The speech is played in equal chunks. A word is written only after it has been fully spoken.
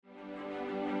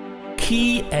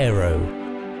Key Aero,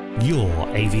 your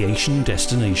aviation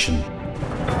destination.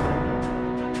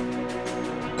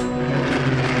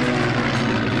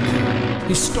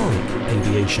 Historic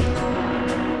aviation.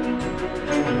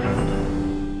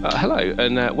 Hello,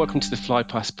 and welcome to the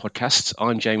FlyPast podcast.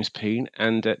 I'm James Peen,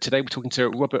 and today we're talking to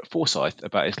Robert Forsyth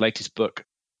about his latest book,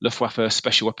 Luftwaffe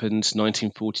Special Weapons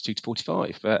 1942 to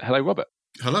 45. Hello, Robert.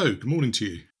 Hello, good morning to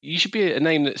you. You should be a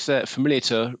name that's familiar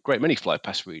to a great many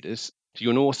FlyPast readers.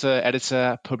 You're an author,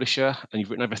 editor, publisher, and you've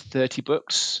written over 30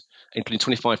 books, including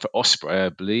 25 for Osprey, I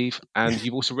believe, and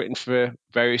you've also written for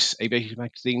various aviation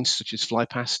magazines such as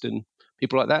FlyPast and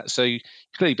people like that. So you've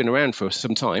clearly been around for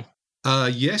some time.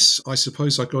 Yes, I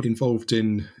suppose I got involved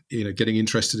in getting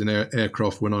interested in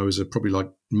aircraft when I was probably like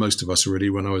most of us really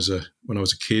when I was a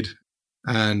kid,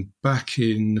 and back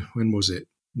in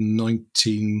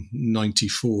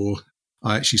 1994,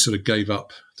 I actually sort of gave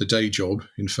up the day job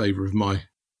in favour of my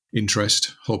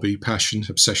interest, hobby, passion,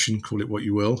 obsession, call it what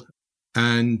you will.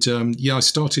 And I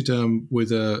started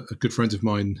with a good friend of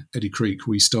mine, Eddie Creek.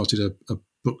 We started a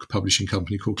book publishing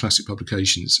company called Classic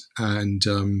Publications, and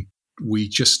we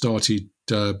just started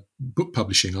book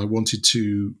publishing. I wanted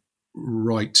to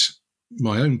write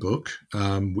my own book,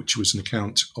 which was an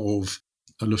account of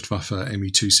a Luftwaffe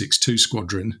Me-262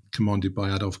 squadron commanded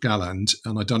by Adolf Galland,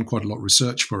 and I'd done quite a lot of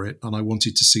research for it, and I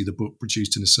wanted to see the book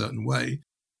produced in a certain way.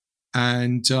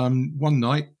 And one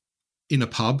night in a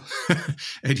pub,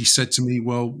 Eddie said to me,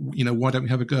 well, why don't we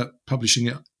have a go at publishing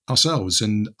it ourselves?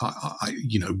 And I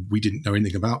we didn't know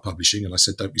anything about publishing, and I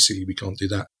said, don't be silly, we can't do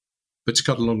that. But to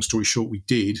cut a long story short, we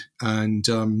did. And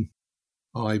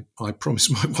I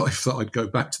promised my wife that I'd go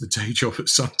back to the day job at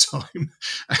some time.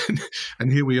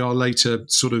 And here we are later,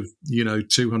 sort of,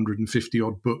 250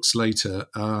 odd books later.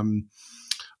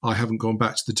 I haven't gone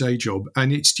back to the day job.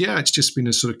 And it's just been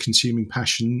a sort of consuming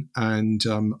passion, and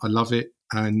I love it.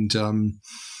 And I've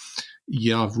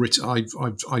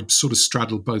sort of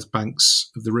straddled both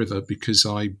banks of the river because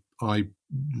I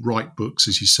write books,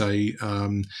 as you say.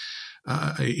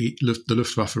 The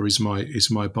Luftwaffe is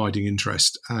my abiding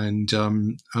interest, and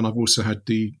I've also had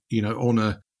the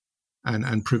honour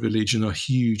and privilege and a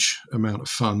huge amount of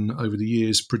fun over the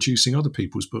years producing other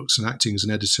people's books and acting as an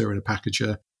editor and a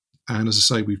packager. And as I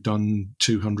say, we've done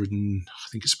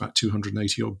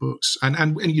 280 odd books,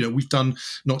 and we've done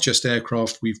not just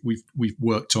aircraft. We've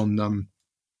worked on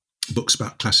books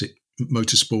about classic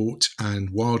motorsport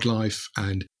and wildlife,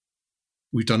 and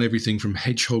we've done everything from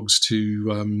hedgehogs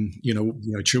to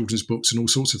children's books and all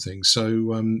sorts of things.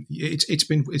 So it's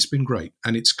been great,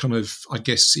 and it's kind of, I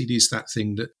guess it is that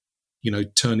thing that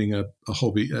turning a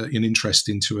hobby, an interest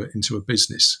into a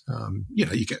business.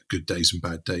 You get good days and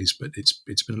bad days, but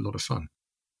it's been a lot of fun.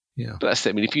 Yeah, but that's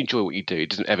it. I mean, if you enjoy what you do, it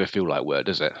doesn't ever feel like work,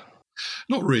 does it?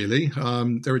 Not really.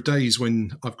 There are days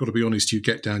when I've got to be honest. You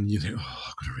get down, and you think, oh,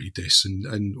 I've got to read this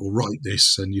and or write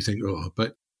this, and you think, oh,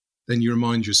 but then you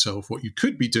remind yourself what you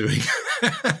could be doing.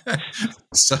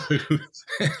 So,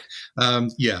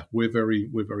 we're very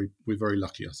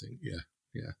lucky, I think. Yeah.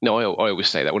 No, I always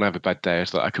say that when I have a bad day,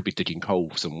 it's like I could be digging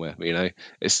coal somewhere.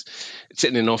 It's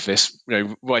sitting in an office,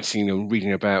 writing and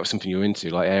reading about something you're into,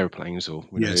 like airplanes or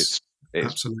yes, it's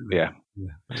absolutely. Yeah.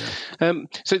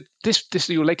 So this is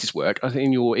your latest work. I think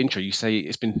in your intro you say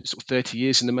it's been sort of 30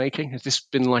 years in the making. Has this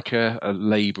been like a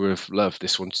labour of love?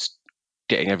 This one's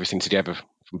getting everything together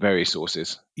from various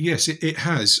sources. Yes, it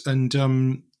has, and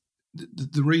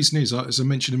the reason is, as I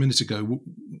mentioned a minute ago,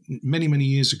 many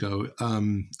years ago.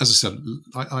 As I said,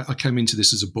 I came into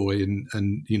this as a boy,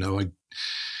 and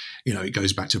it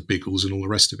goes back to Biggles and all the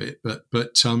rest of it. But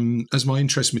as my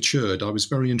interest matured, I was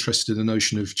very interested in the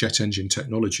notion of jet engine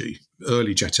technology,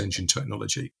 early jet engine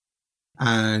technology,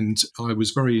 and I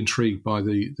was very intrigued by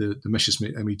the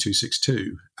Messerschmitt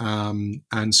Me-262,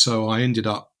 and so I ended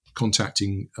up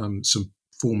contacting some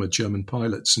former German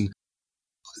pilots, and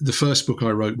the first book I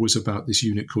wrote was about this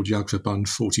unit called Jagdverband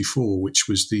 44, which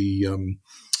was the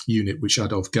unit which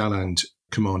Adolf Galland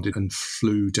commanded and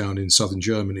flew down in southern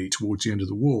Germany towards the end of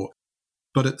the war.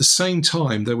 But at the same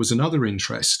time, there was another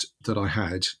interest that I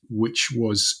had, which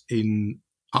was in,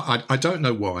 I don't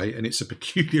know why, and it's a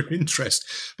peculiar interest,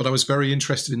 but I was very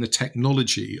interested in the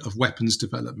technology of weapons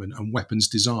development and weapons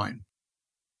design,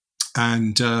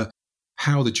 and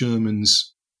how the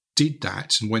Germans did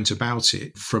that and went about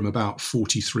it from about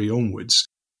 43 onwards.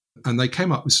 And they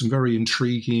came up with some very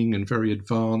intriguing and very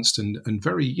advanced and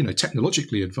very,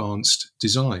 technologically advanced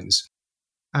designs.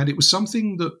 And it was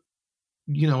something that,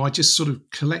 I just sort of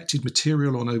collected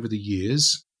material on over the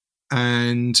years.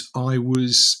 And I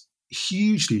was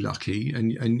hugely lucky,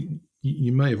 and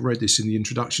you may have read this in the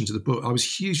introduction to the book, I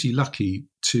was hugely lucky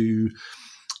to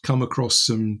come across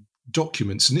some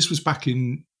documents, and this was back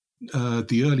in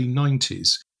the early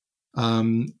 90s,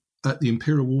 at the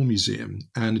Imperial War Museum.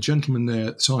 And a gentleman there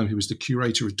at the time who was the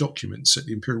curator of documents at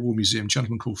the Imperial War Museum, a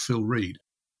gentleman called Phil Reed,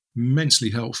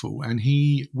 immensely helpful. And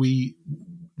we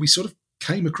sort of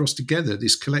came across together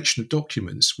this collection of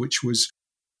documents, which was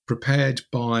prepared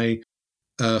by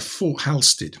Fort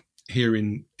Halstead here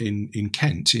in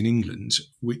Kent, in England,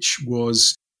 which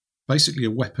was basically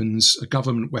a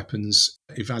government weapons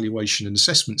evaluation and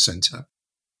assessment centre.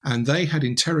 And they had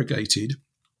interrogated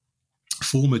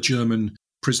former German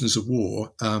prisoners of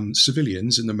war,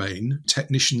 civilians in the main,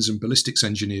 technicians and ballistics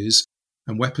engineers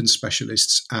and weapons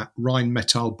specialists at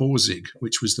Rheinmetall Borsig,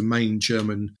 which was the main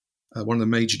German, one of the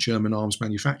major German arms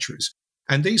manufacturers.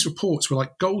 And these reports were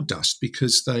like gold dust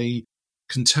because they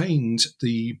contained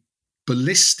the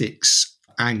ballistics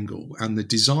angle and the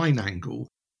design angle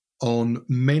on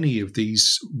many of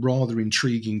these rather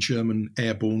intriguing German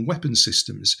airborne weapon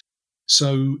systems.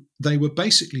 So they were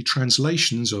basically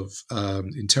translations of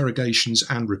interrogations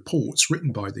and reports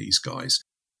written by these guys.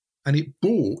 And it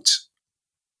brought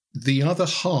the other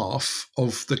half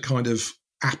of the kind of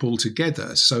apple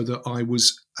together so that I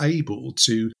was able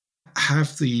to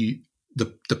have the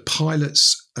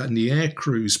pilots and the air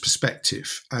crew's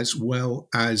perspective, as well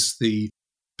as the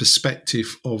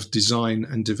perspective of design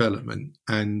and development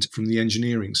and from the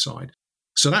engineering side.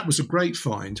 So that was a great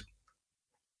find.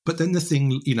 But then the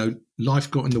thing, life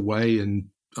got in the way, and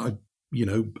I,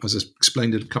 as I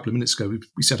explained a couple of minutes ago,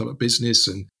 we set up a business,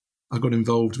 and I got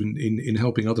involved in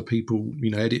helping other people,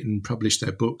 edit and publish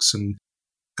their books and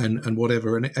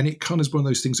whatever. And it kind of is one of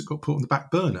those things that got put on the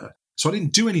back burner. So I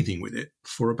didn't do anything with it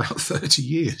for about 30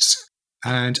 years.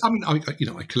 And I mean,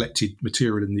 I collected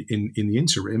material in the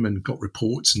interim and got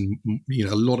reports, and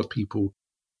a lot of people,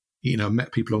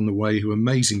 met people on the way who were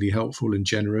amazingly helpful and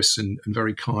generous and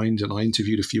very kind. And I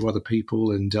interviewed a few other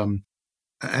people,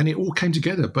 and it all came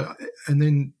together. And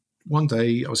then one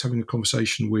day I was having a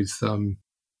conversation with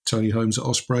Tony Holmes at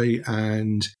Osprey,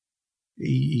 and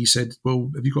he said,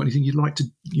 "Well, have you got anything you'd like to,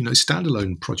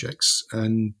 standalone projects?"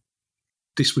 And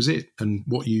this was it. And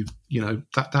what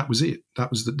that was it.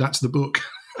 That's the book.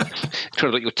 Kind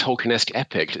of like your Tolkien-esque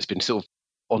epic that's been sort of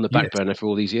on the back burner for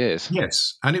all these years.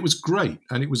 Yes, and it was great.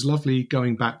 And it was lovely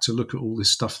going back to look at all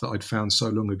this stuff that I'd found so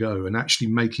long ago and actually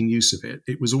making use of it.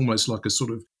 It was almost like a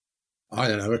sort of,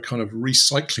 a kind of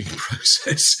recycling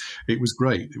process. It was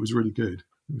great. It was really good.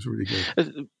 It was really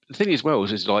good. The thing as well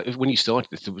is like when you started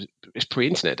this, it's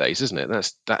pre-internet days, isn't it?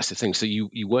 That's the thing. So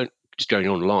you weren't just going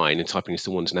online and typing in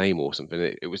someone's name or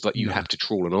something. It was like you had to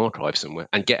trawl an archive somewhere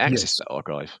and get access to that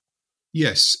archive.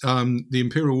 Yes, the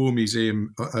Imperial War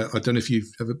Museum. I don't know if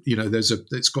you've ever,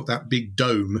 it's got that big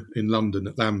dome in London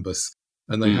at Lambeth,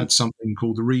 and they had something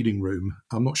called the Reading Room.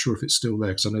 I'm not sure if it's still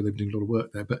there because I know they've been doing a lot of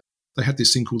work there, but they had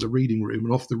this thing called the Reading Room,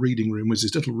 and off the Reading Room was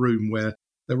this little room where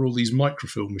there were all these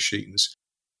microfilm machines.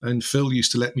 And Phil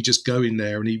used to let me just go in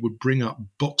there, and he would bring up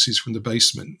boxes from the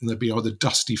basement, and there'd be either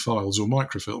dusty files or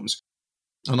microfilms.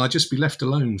 And I'd just be left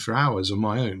alone for hours on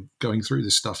my own going through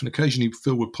this stuff. And occasionally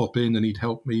Phil would pop in and he'd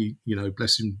help me,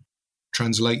 bless him,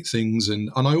 translate things.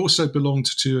 And I also belonged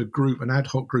to an ad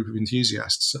hoc group of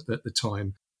enthusiasts at the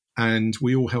time. And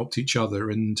we all helped each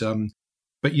other. And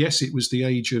but yes, it was the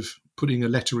age of putting a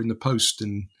letter in the post,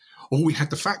 and we had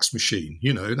the fax machine,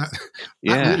 that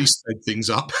really sped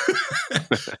things up.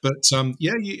 But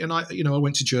and I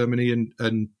went to Germany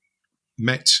and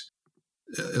met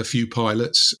a few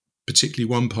pilots, particularly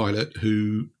one pilot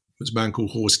who was a man called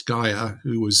Horst Geier,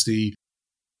 who was the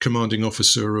commanding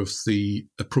officer of the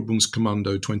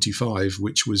Erprobungskommando 25,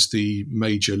 which was the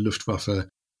major Luftwaffe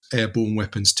airborne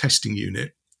weapons testing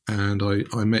unit. And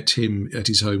I met him at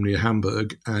his home near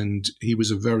Hamburg, and he was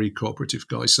a very cooperative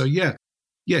guy. So,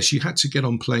 yes, you had to get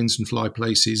on planes and fly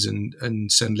places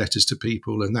and send letters to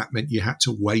people, and that meant you had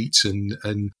to wait and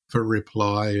for a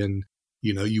reply, and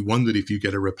you wondered if you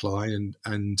get a reply, and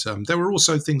there were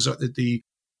also things like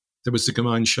there was the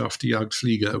Gemeinschaft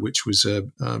Jagdflieger, which was a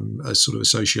sort of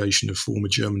association of former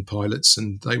German pilots,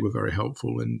 and they were very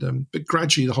helpful. And but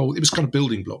gradually it was kind of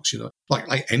building blocks,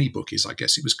 like any book is, I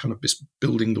guess. It was kind of just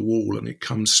building the wall, and it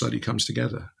slowly comes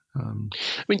together.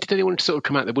 Did anyone sort of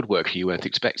come out of the woodwork you weren't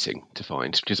expecting to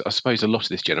find? Because I suppose a lot of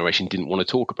this generation didn't want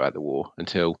to talk about the war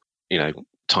until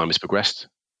time has progressed.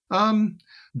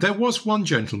 There was one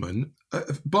gentleman.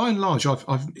 By and large, I've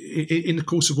in the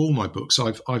course of all my books,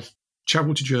 I've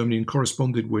travelled to Germany and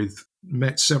corresponded with,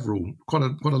 met quite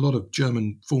a lot of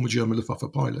former German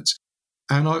Luftwaffe pilots,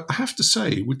 and I have to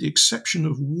say, with the exception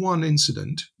of one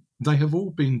incident, they have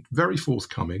all been very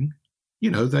forthcoming,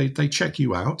 they check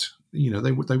you out.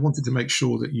 They wanted to make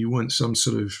sure that you weren't some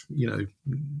sort of,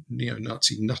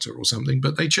 neo-Nazi nutter or something,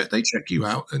 but they check you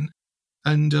out,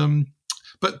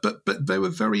 but they were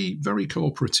very, very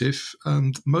cooperative.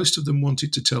 Most of them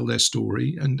wanted to tell their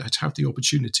story and to have the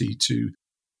opportunity to,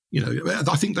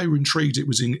 I think they were intrigued it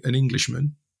was an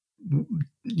Englishman.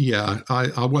 Yeah,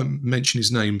 I won't mention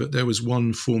his name, but there was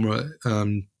one former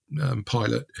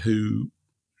pilot who,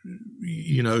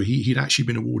 he'd actually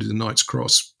been awarded the Knight's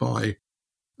Cross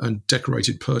and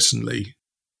decorated personally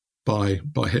by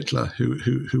Hitler,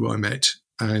 who I met,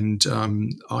 and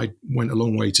I went a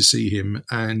long way to see him,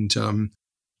 and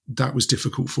that was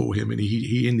difficult for him, and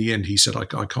he in the end he said,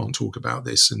 I can't talk about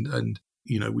this, and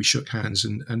we shook hands,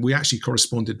 and we actually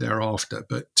corresponded thereafter,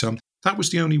 but that was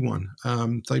the only one.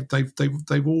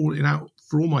 They've all,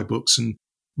 for all my books and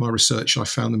my research, I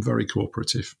found them very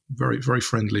cooperative, very, very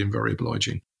friendly and very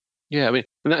obliging. Yeah, I mean,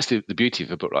 and that's the beauty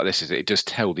of a book like this, is that it does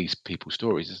tell these people's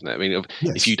stories, isn't it? I mean,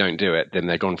 Yes. If you don't do it, then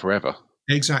they're gone forever.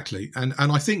 Exactly. And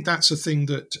I think that's a thing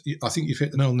that I think you've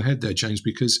hit the nail on the head there, James,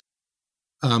 because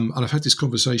and I've had this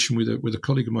conversation with a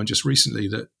colleague of mine just recently,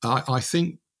 that I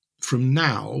think from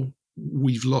now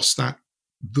we've lost that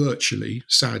virtually,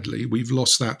 sadly, we've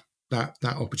lost that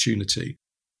opportunity.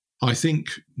 I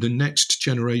think the next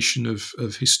generation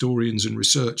of historians and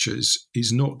researchers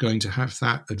is not going to have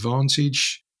that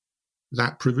advantage,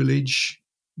 that privilege,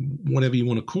 whatever you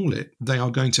want to call it. They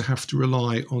are going to have to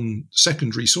rely on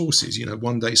secondary sources.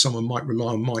 One day someone might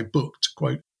rely on my book to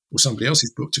quote, or somebody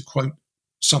else's book to quote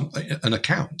an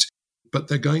account, but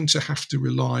they're going to have to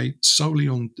rely solely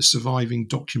on the surviving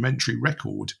documentary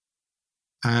record.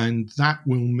 And that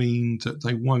will mean that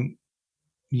they won't,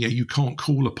 you can't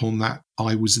call upon that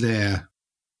I was there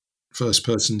first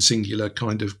person singular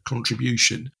kind of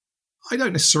contribution. I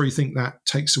don't necessarily think that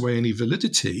takes away any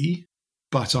validity,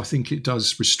 but I think it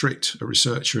does restrict a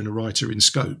researcher and a writer in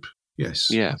scope. Yes.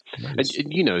 Yeah. And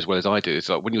as well as I do, it's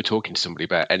like when you're talking to somebody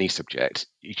about any subject,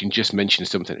 you can just mention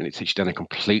something and it takes you down a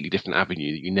completely different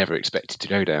avenue that you never expected to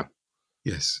go down.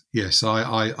 Yes. You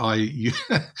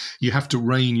have to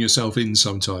rein yourself in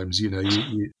sometimes. You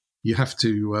have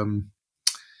to.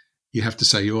 You have to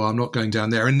say, "Oh, I'm not going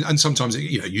down there," and sometimes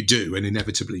you do, and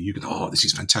inevitably you go, "Oh, this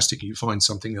is fantastic," and you find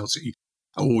something else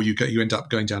or you end up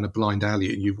going down a blind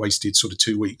alley and you've wasted sort of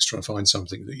 2 weeks trying to find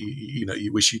something that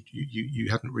you wish you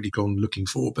hadn't really gone looking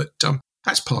for. But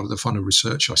that's part of the fun of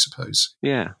research, I suppose.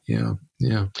 Yeah. I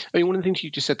mean, one of the things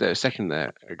you just said there a second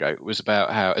ago was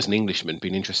about how, as an Englishman,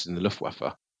 being interested in the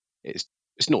Luftwaffe, it's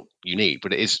not unique,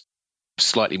 but it is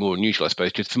slightly more unusual, I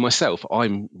suppose. Because for myself,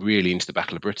 I'm really into the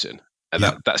Battle of Britain, and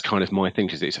that's kind of my thing,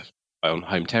 because it's on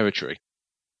home territory.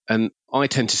 And I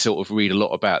tend to sort of read a lot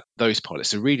about those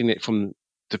pilots. So reading it from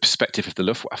the perspective of the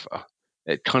Luftwaffe,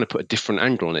 it kind of put a different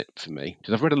angle on it for me.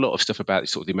 Because I've read a lot of stuff about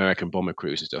sort of the American bomber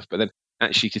crews and stuff, but then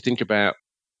actually to think about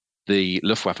the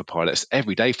Luftwaffe pilots,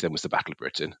 every day for them was the Battle of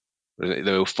Britain. They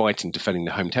were fighting, defending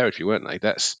their home territory, weren't they?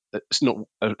 That's not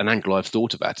an angle I've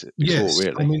thought about it before, yes.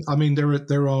 really. I mean,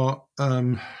 there are.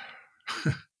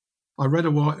 I read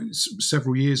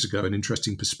several years ago an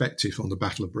interesting perspective on the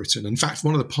Battle of Britain. In fact,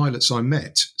 one of the pilots I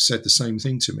met said the same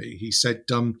thing to me. He said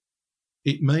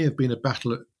it may have been a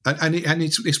battle, and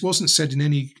it wasn't said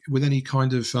with any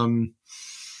kind of I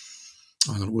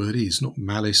don't know what it is, not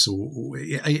malice or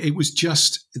it was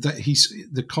just that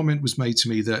the comment was made to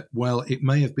me that, well, it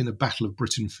may have been a Battle of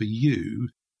Britain for you,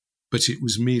 but it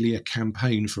was merely a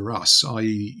campaign for us.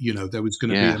 I.e., there was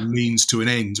going to be a means to an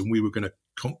end, and we were going to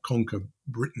conquer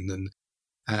Britain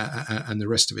and the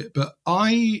rest of it. But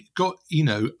I got,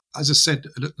 as I said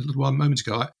a little while moment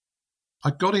ago, I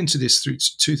got into this through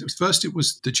two. First, it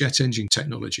was the jet engine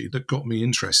technology that got me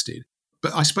interested.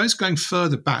 But I suppose going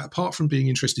further back, apart from being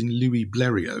interested in Louis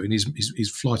Blériot and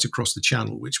his flight across the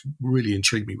Channel, which really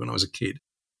intrigued me when I was a kid,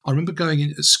 I remember going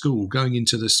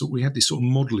into we had this sort of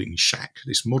modelling shack,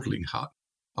 this modelling hut.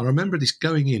 I remember this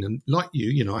going in, and like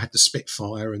I had the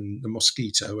Spitfire and the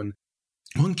Mosquito, and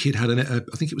one kid had I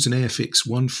think it was an Airfix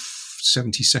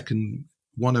 172nd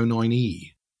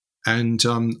 109E, and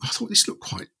I thought this looked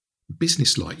quite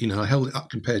businesslike. I held it up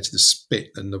compared to the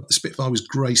Spit, and the Spitfire was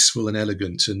graceful and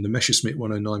elegant, and the Messerschmitt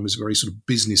 109 was very sort of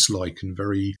businesslike and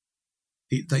very.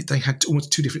 They had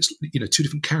almost two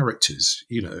different characters,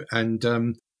 and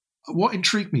what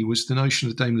intrigued me was the notion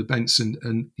of the Daimler Benz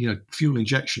and fuel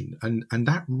injection, and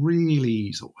that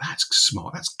really thought, that's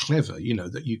smart, that's clever,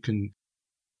 that you can.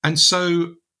 And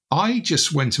so I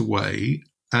just went away,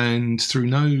 and through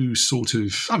no sort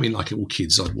of, like all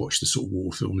kids, I'd watched the sort of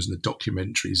war films and the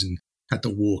documentaries and had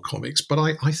the war comics, but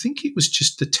I think it was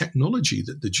just the technology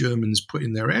that the Germans put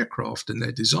in their aircraft and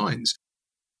their designs.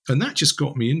 And that just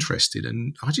got me interested.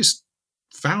 And I just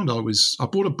found I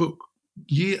bought a book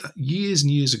years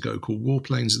and years ago called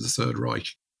Warplanes of the Third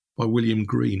Reich by William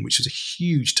Green, which is a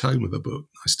huge tome of a book.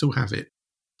 I still have it.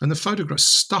 And the photographs,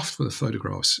 stuffed with the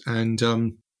photographs. And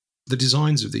the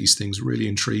designs of these things really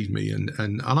intrigued me.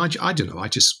 And I don't know, I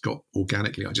just got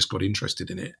interested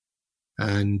in it.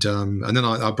 And then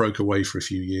I broke away for a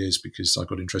few years because I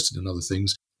got interested in other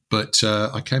things. But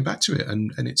I came back to it,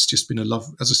 and it's just been a love.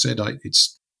 As I said,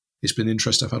 it's been an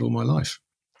interest I've had all my life.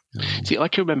 See, I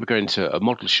can remember going to a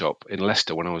model shop in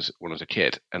Leicester when I was a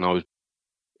kid, and it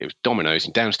was Domino's,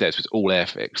 and downstairs was all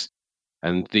Airfix,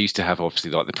 and they used to have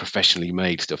obviously like the professionally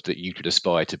made stuff that you could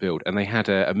aspire to build, and they had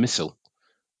a missile,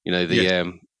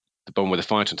 the bomb with a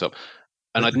fighter on top,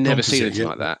 and I'd never seen anything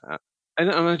like that,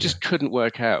 and I just couldn't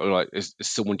work out like is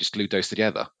someone just glued those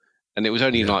together, and it was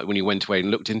only like when you went away and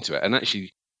looked into it, and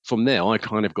actually from there I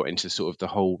kind of got into sort of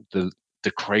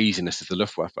the craziness of the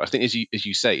Luftwaffe. I think, as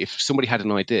you say, if somebody had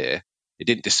an idea, they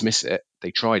didn't dismiss it.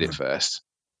 They tried it first,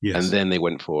 and then they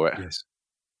went for it. Yes,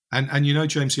 and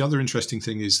James, the other interesting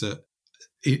thing is that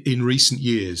in recent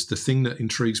years, the thing that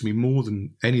intrigues me more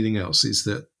than anything else is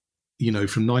that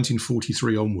from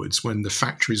 1943 onwards, when the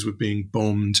factories were being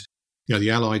bombed, the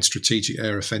Allied strategic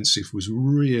air offensive was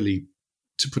really,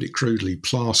 to put it crudely,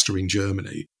 plastering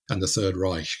Germany and the Third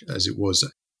Reich as it was.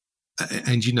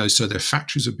 And so their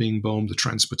factories are being bombed. The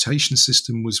transportation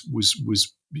system was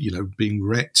being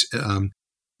wrecked. And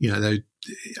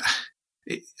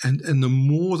the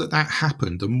more that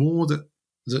happened, the more that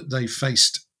they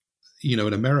faced,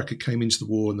 and America came into the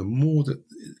war, and the more that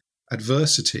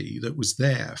adversity that was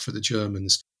there for the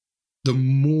Germans, the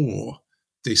more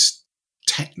this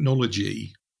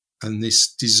technology and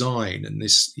this design and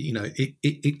this,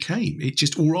 it came. It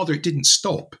just, or rather, it didn't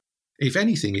stop. If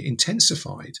anything, it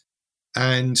intensified.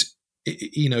 And,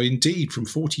 indeed, from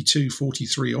 42,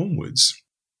 43 onwards,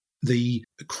 the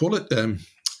quality,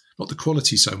 not the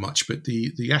quality so much, but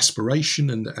the aspiration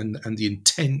and the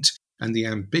intent and the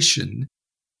ambition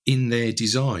in their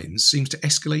designs seems to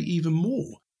escalate even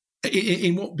more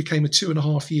in what became a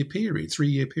 2.5-year period,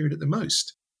 3-year period at the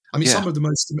most. I mean, some of the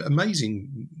most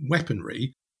amazing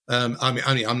weaponry.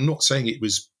 I'm not saying it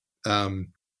was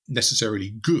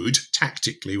necessarily good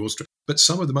tactically, but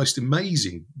some of the most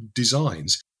amazing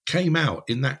designs came out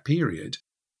in that period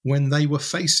when they were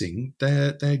facing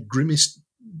their grimmest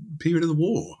period of the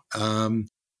war.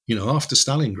 After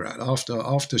Stalingrad,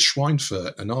 after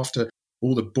Schweinfurt, and after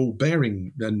all the ball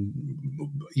bearing and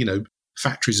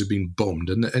factories have been bombed,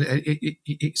 and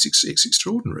it's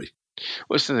extraordinary.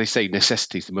 Well, so they say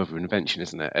necessity is the mother of invention,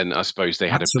 isn't it? And I suppose they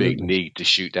had a big need to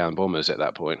shoot down bombers at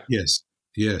that point.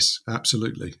 Yes,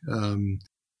 absolutely.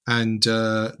 And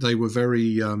they were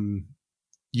very.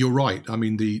 You're right. I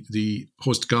mean, the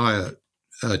Horst Geyer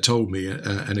told me,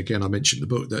 and again I mentioned in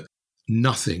the book, that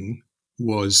nothing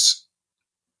was.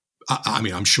 I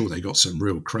mean, I'm sure they got some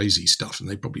real crazy stuff, and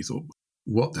they probably thought,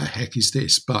 "What the heck is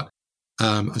this?" But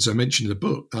as I mentioned in the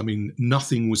book, I mean,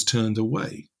 nothing was turned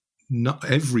away. Not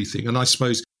everything, and I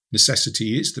suppose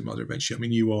necessity is the mother of invention. I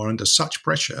mean, you are under such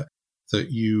pressure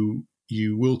that you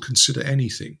will consider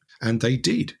anything, and they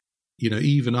did.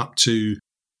 Even up to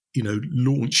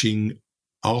launching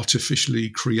artificially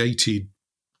created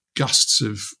gusts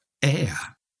of air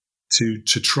to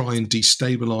try and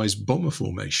destabilize bomber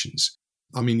formations.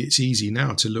 I mean, it's easy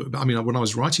now to look. I mean, when I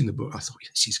was writing the book, I thought,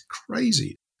 this is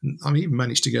crazy. And I even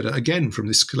managed to get again from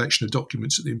this collection of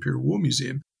documents at the Imperial War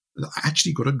Museum. I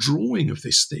actually got a drawing of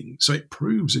this thing, so it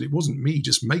proves that it wasn't me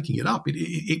just making it up.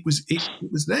 It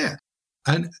was there,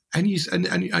 and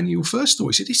your first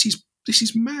thought is, this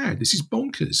is mad, this is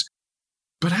bonkers.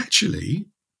 But actually,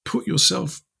 put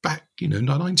yourself back,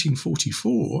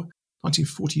 1944,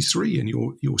 1943, and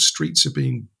your streets are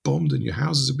being bombed and your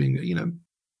houses are being,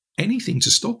 anything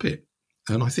to stop it.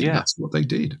 And I think that's what they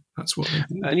did.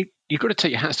 And you've got to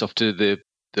take your hats off to the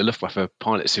Luftwaffe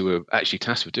pilots who were actually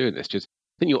tasked with doing this. Just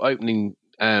I think your opening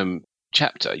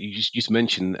chapter, you just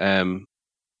mentioned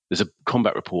there's a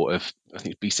combat report of, I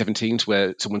think, B-17s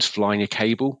where someone's flying a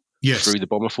cable through the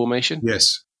bomber formation.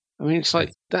 Yes. I mean, it's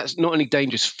like that's not only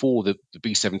dangerous for the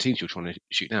B-17s you're trying to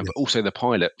shoot down, but also the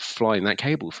pilot flying that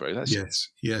cable through.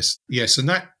 Yes. And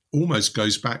that almost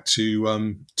goes back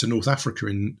to North Africa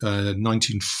in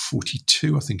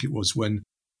 1942, I think it was, when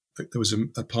there was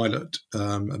a pilot,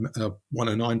 a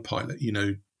 109 pilot,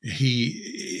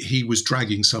 he was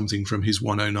dragging something from his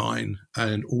 109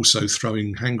 and also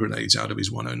throwing hand grenades out of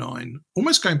his 109,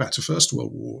 almost going back to First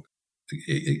World War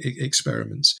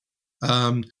experiments.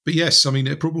 But yes, I mean,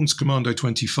 at Problems Commando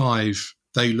 25,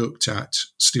 they looked at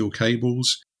steel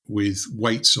cables, with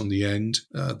weights on the end.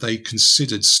 They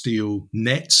considered steel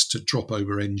nets to drop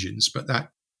over engines, but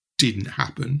that didn't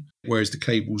happen, whereas the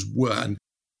cables were.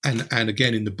 And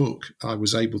again, in the book, I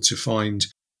was able to find,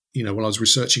 while I was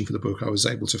researching for the book, I was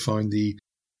able to find the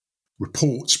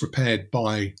reports prepared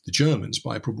by the Germans,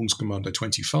 by Probungskommando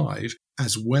 25,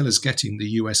 as well as getting the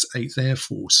US 8th Air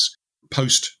Force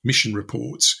post-mission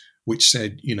reports, which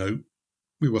said,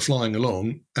 we were flying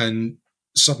along and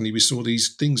suddenly we saw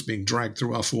these things being dragged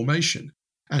through our formation.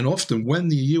 And often when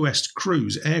the US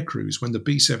air crews, when the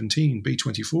B-17,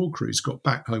 B-24 crews got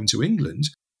back home to England,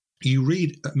 you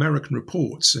read American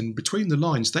reports, and between the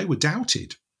lines, they were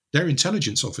doubted. Their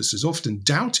intelligence officers often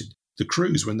doubted the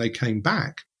crews when they came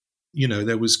back.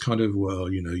 There was kind of,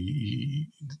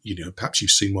 perhaps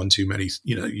you've seen one too many,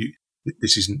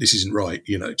 this isn't right,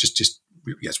 just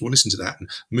yes, we'll listen to that and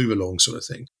move along sort of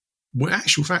thing. Well, in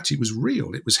actual fact, it was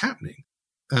real. It was happening.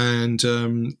 And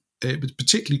it was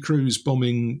particularly crews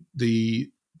bombing the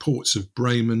ports of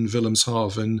Bremen,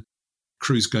 Wilhelmshaven,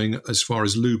 crews going as far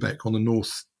as Lübeck on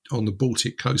the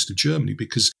Baltic coast of Germany,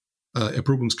 because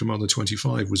Erprobungskommando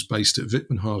 25 was based at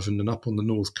Wittmanhafen and up on the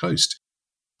north coast.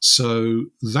 So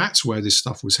that's where this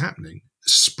stuff was happening.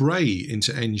 Spray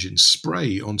into engines,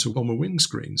 spray onto bomber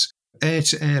windscreens,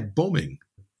 air-to-air bombing.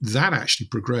 That actually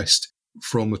progressed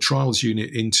from a trials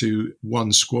unit into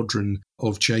one squadron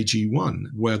of JG-1,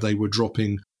 where they were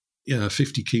dropping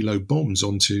 50-kilo bombs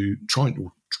trying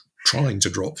to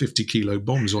drop 50-kilo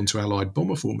bombs onto Allied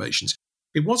bomber formations.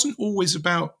 It wasn't always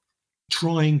about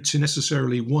trying to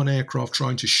necessarily one aircraft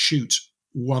trying to shoot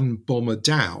one bomber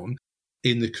down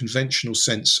in the conventional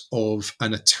sense of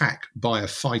an attack by a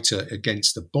fighter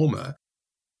against a bomber.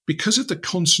 Because of the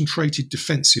concentrated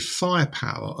defensive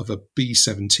firepower of a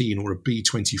B-17 or a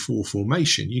B-24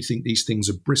 formation, you think these things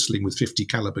are bristling with 50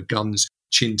 caliber guns,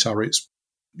 chin turrets,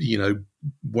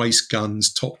 waist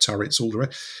guns, top turrets, all the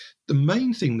rest. The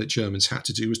main thing that Germans had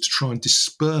to do was to try and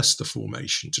disperse the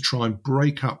formation, to try and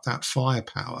break up that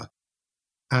firepower.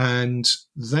 And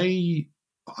they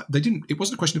didn't. It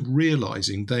wasn't a question of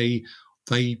realizing. They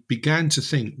began to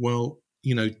think, well,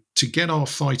 to get our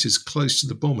fighters close to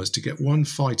the bombers, to get one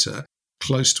fighter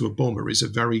close to a bomber is a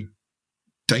very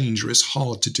dangerous,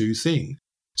 hard to do thing.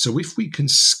 So if we can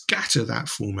scatter that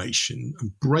formation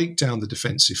and break down the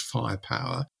defensive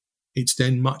firepower, it's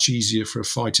then much easier for a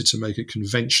fighter to make a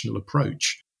conventional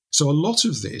approach. So a lot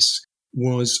of this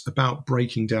was about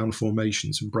breaking down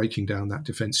formations and breaking down that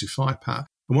defensive firepower.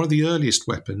 And one of the earliest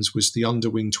weapons was the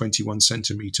underwing 21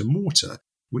 centimetre mortar,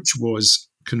 which was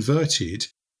a converted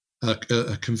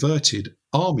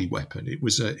army weapon. It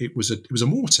was a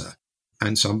mortar,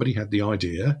 and somebody had the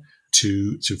idea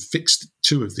to fix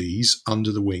two of these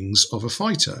under the wings of a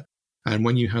fighter. And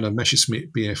when you had a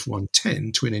Messerschmitt Bf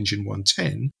 110, twin engine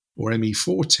 110, or ME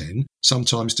 410,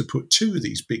 sometimes to put two of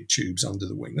these big tubes under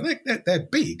the wing. And they're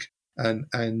big, and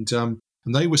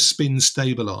they were spin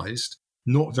stabilized,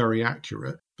 not very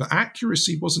accurate. But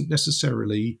accuracy wasn't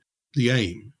necessarily the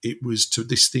aim. It was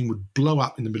this thing would blow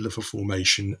up in the middle of a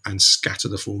formation and scatter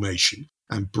the formation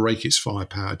and break its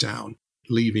firepower down,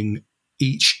 leaving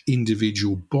each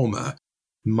individual bomber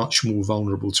much more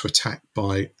vulnerable to attack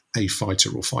by a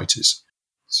fighter or fighters.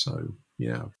 So,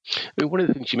 yeah. I mean, one of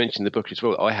the things you mentioned in the book as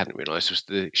well, I hadn't realised, was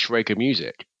the Schrager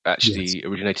music actually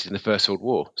originated in the First World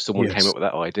War. Someone came up with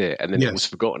that idea, and then it was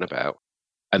forgotten about.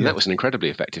 And that was an incredibly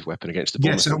effective weapon against the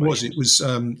bomber. Yes, that was. It was.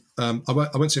 I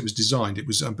won't say it was designed. It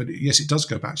was, but yes, it does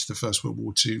go back to the First World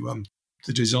War to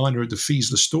the designer of the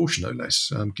Fiesler Storch, no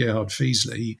less, Gerhard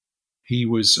Fiesler. He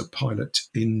was a pilot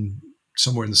in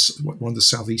somewhere in one of the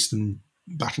southeastern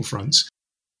battlefronts,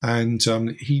 and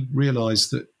he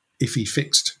realised that if he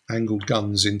fixed angled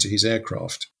guns into his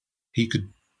aircraft, he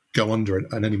could go under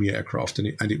an enemy aircraft, and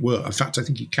it worked. In fact, I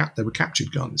think they were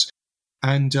captured guns.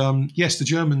 And yes, the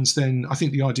Germans then, I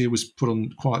think the idea was put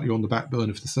on quietly on the back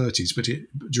burner for the 30s,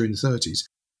 during the 30s,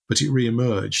 but it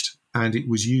re-emerged, and it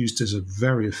was used as a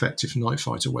very effective night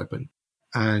fighter weapon.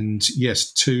 And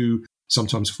yes, 2,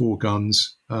 sometimes 4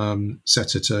 guns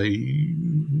set at a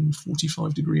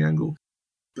 45-degree angle,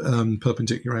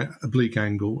 perpendicular oblique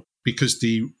angle, because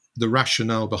the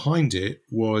rationale behind it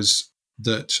was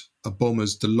that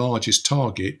the largest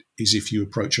target is if you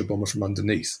approach a bomber from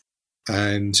underneath.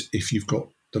 And if you've got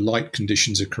the light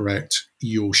conditions are correct,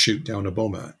 you'll shoot down a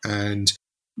bomber.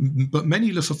 But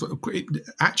many Luftwaffe,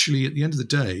 actually, at the end of the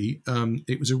day,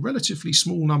 it was a relatively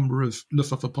small number of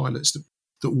Luftwaffe pilots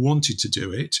that wanted to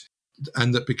do it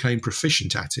and that became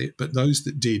proficient at it. But those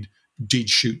that did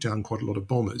shoot down quite a lot of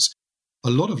bombers. A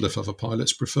lot of Luftwaffe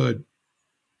pilots preferred,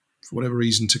 for whatever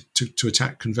reason, to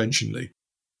attack conventionally.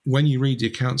 When you read the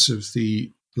accounts of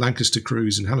the Lancaster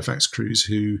crews and Halifax crews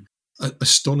who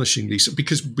astonishingly,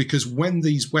 because when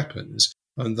these weapons,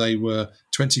 and they were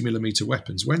 20mm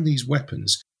weapons, when these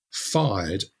weapons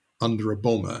fired under a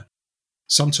bomber,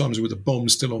 sometimes with a bomb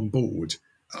still on board,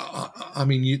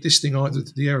 this thing, either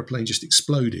the aeroplane just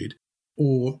exploded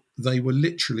or they were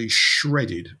literally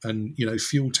shredded, and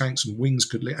fuel tanks and wings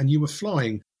and you were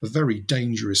flying a very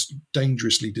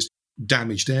dangerously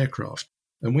damaged aircraft.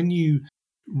 And when you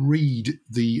read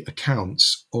the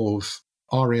accounts of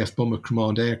RAF Bomber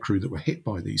Command aircrew that were hit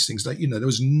by these things, there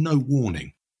was no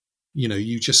warning.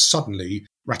 You just suddenly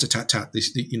rat-a-tat-tat,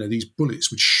 these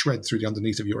bullets would shred through the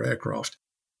underneath of your aircraft,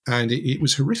 and it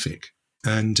was horrific.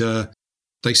 And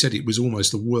they said it was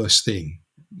almost the worst thing,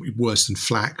 worse than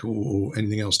flak or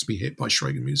anything else, to be hit by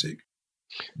Schrager music.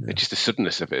 Yeah. Just the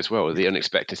suddenness of it as well, the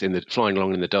unexpected, flying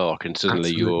along in the dark, and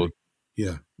suddenly Absolutely.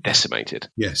 you're decimated.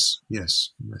 Yes.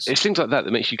 It's things like that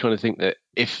makes you kind of think that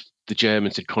if the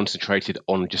Germans had concentrated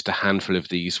on just a handful of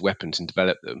these weapons and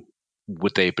developed them,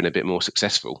 would they have been a bit more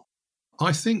successful?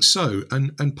 I think so.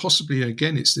 And possibly,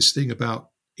 again, it's this thing about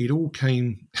it all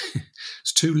came,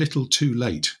 it's too little too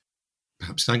late,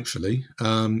 perhaps thankfully.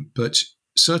 But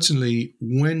certainly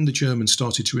when the Germans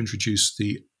started to introduce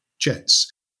the jets,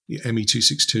 the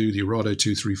Me-262, the Arado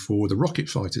 234, the rocket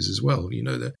fighters as well,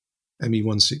 the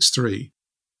Me-163,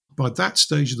 by that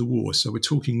stage of the war, so we're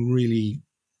talking really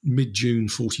mid-June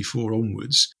 44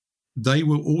 onwards, they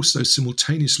were also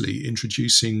simultaneously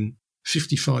introducing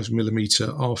 55mm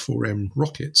R4M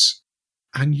rockets.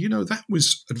 And, that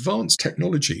was advanced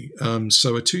technology.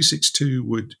 So a 262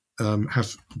 would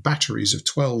have batteries of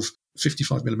 12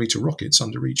 55mm rockets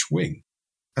under each wing.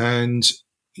 And,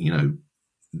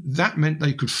 that meant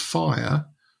they could fire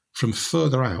from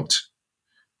further out,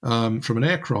 from an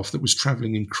aircraft that was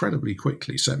traveling incredibly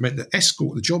quickly. So it meant that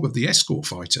the job of the escort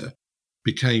fighter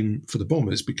for the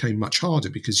bombers became much harder,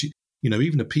 because,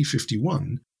 even a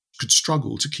P-51 could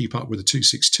struggle to keep up with a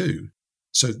 262.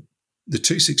 So the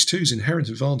 262's inherent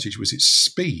advantage was its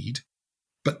speed,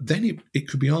 but then it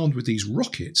could be armed with these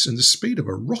rockets, and the speed of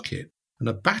a rocket and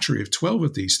a battery of 12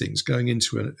 of these things going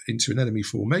into an enemy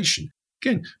formation.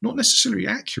 Again, not necessarily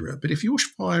accurate, but if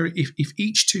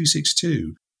each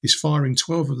 262 is firing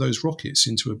 12 of those rockets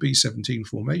into a B-17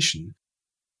 formation,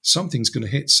 something's going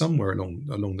to hit somewhere along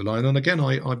the line. And again,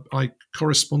 I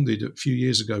corresponded a few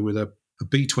years ago with a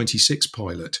B-26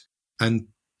 pilot, and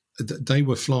they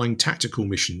were flying tactical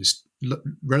missions,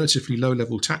 relatively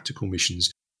low-level tactical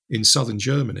missions in southern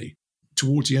Germany.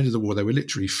 Towards the end of the war, they were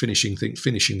literally finishing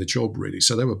the job, really.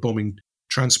 So they were bombing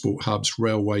transport hubs,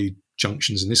 railway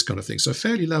junctions, and this kind of thing. So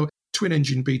fairly low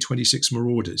twin-engine B-26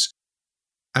 Marauders.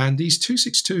 And these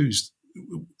 262s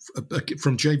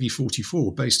from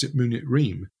JV-44, based at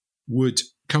Munich-Riem, would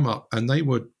come up, and they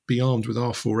would be armed with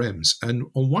R4Ms. And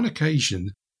on one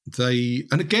occasion,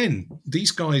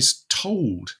 these guys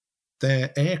told their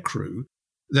aircrew,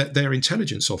 their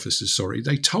intelligence officers,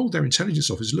 they told their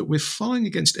intelligence officers, look, we're flying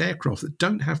against aircraft that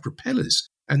don't have propellers,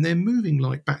 and they're moving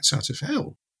like bats out of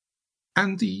hell.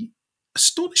 And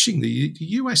astonishingly, the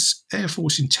US Air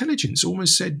Force intelligence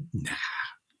almost said, no.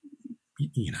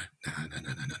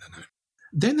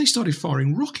 Then they started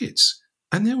firing rockets,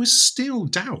 and there was still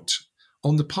doubt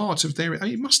on the part of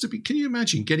it must have been, can you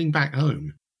imagine getting back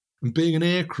home and being an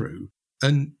aircrew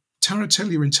and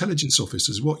tell your intelligence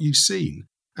officers what you've seen,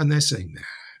 and they're saying,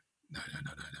 no,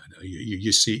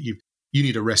 you see it, you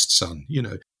need a rest, son,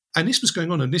 And this was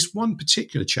going on, and this one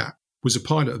particular chap was a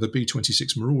pilot of a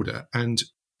B-26 Marauder, and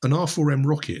an R4M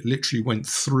rocket literally went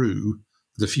through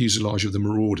the fuselage of the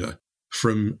Marauder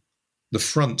from the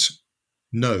front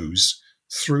nose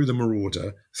through the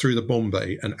Marauder, through the bomb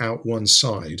bay, and out one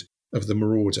side of the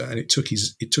Marauder, and it took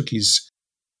his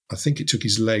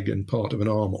leg and part of an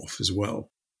arm off as well,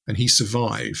 and he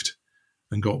survived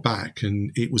and got back.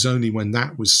 And it was only when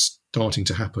that was starting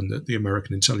to happen that the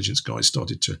American intelligence guys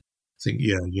started to think,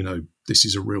 this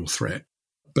is a real threat.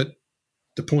 But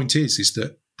the point is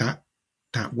that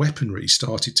weaponry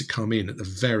started to come in at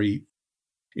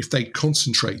if they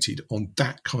concentrated on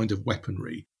that kind of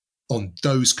weaponry, on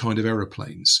those kind of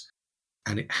aeroplanes,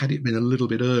 and had it been a little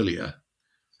bit earlier,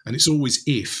 and it's always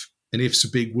if, and if's a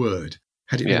big word,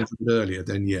 had it been a little bit earlier,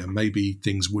 then maybe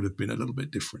things would have been a little bit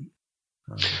different.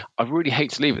 I really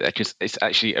hate to leave it there, because it's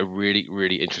actually a really,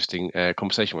 really interesting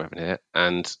conversation we're having here,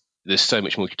 and there's so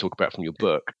much more to talk about from your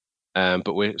book,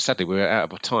 but we're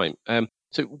out of time.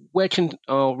 So where can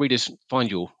our readers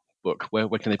find your book? Where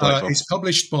can they buy it from? It's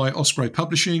published by Osprey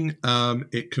Publishing.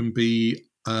 It can be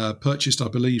purchased, I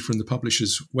believe, from the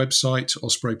publisher's website,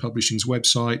 Osprey Publishing's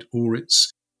website, or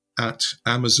it's at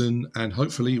Amazon and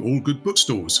hopefully all good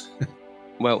bookstores.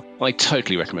 Well, I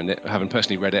totally recommend it. I haven't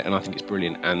personally read it, and I think it's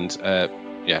brilliant. And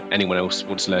anyone else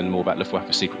wants to learn more about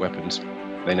Luftwaffe secret weapons,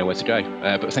 they know where to go.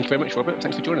 But thank you very much, Robert.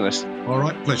 Thanks for joining us. All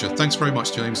right, pleasure. Thanks very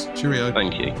much, James. Cheerio.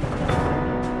 Thank you.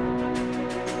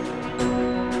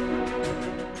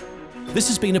 This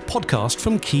has been a podcast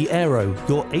from Key Aero,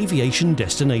 your aviation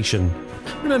destination.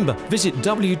 Remember, visit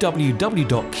www.key.aero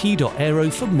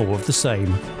for more of the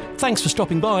same. Thanks for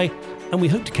stopping by, and we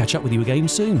hope to catch up with you again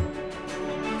soon.